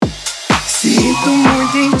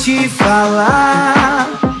te falar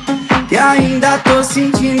que ainda tô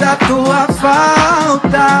sentindo a tua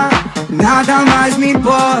falta. Nada mais me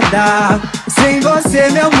importa, sem você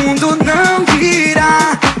meu mundo não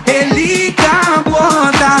gira. Ele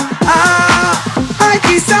capota. Ai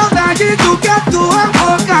que saudade do que a tua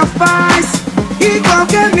boca faz. E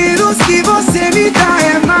qualquer menos que você me dá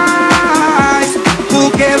é mais,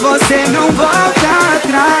 porque você não volta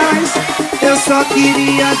atrás. Eu só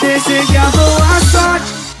queria desejar boa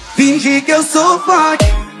sorte, fingir que eu sou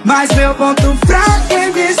forte, mas meu ponto fraco é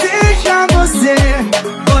desejar você.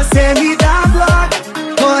 Você me dá bloco,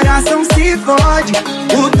 coração se fode.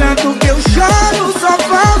 O tanto que eu choro só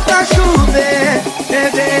falta chover.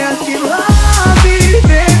 Bebê, eu te love,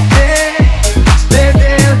 bebê.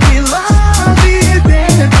 Bebê, eu te love,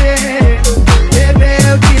 bebê. Bebê,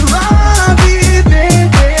 eu te love,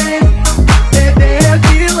 bebê. Bebê, eu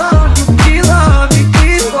te love, te love,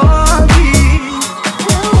 te love.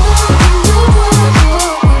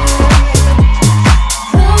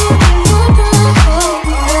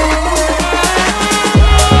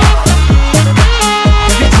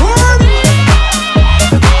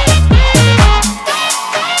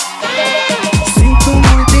 Sinto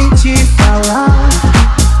muito em te falar,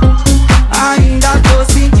 ainda tô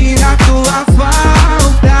sentindo a tua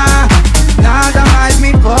falta. Nada mais me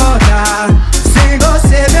importa, sem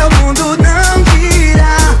você meu mundo não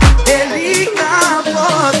gira. Ele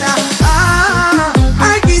capota.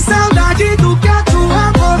 Ai que saudade do que a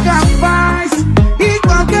tua boca faz. E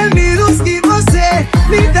qualquer minuto que você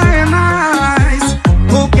me dá é mais,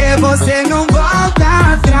 porque você não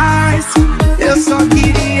volta atrás. Eu só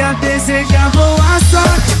queria desejar boa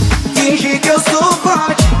sorte, fingir que eu sou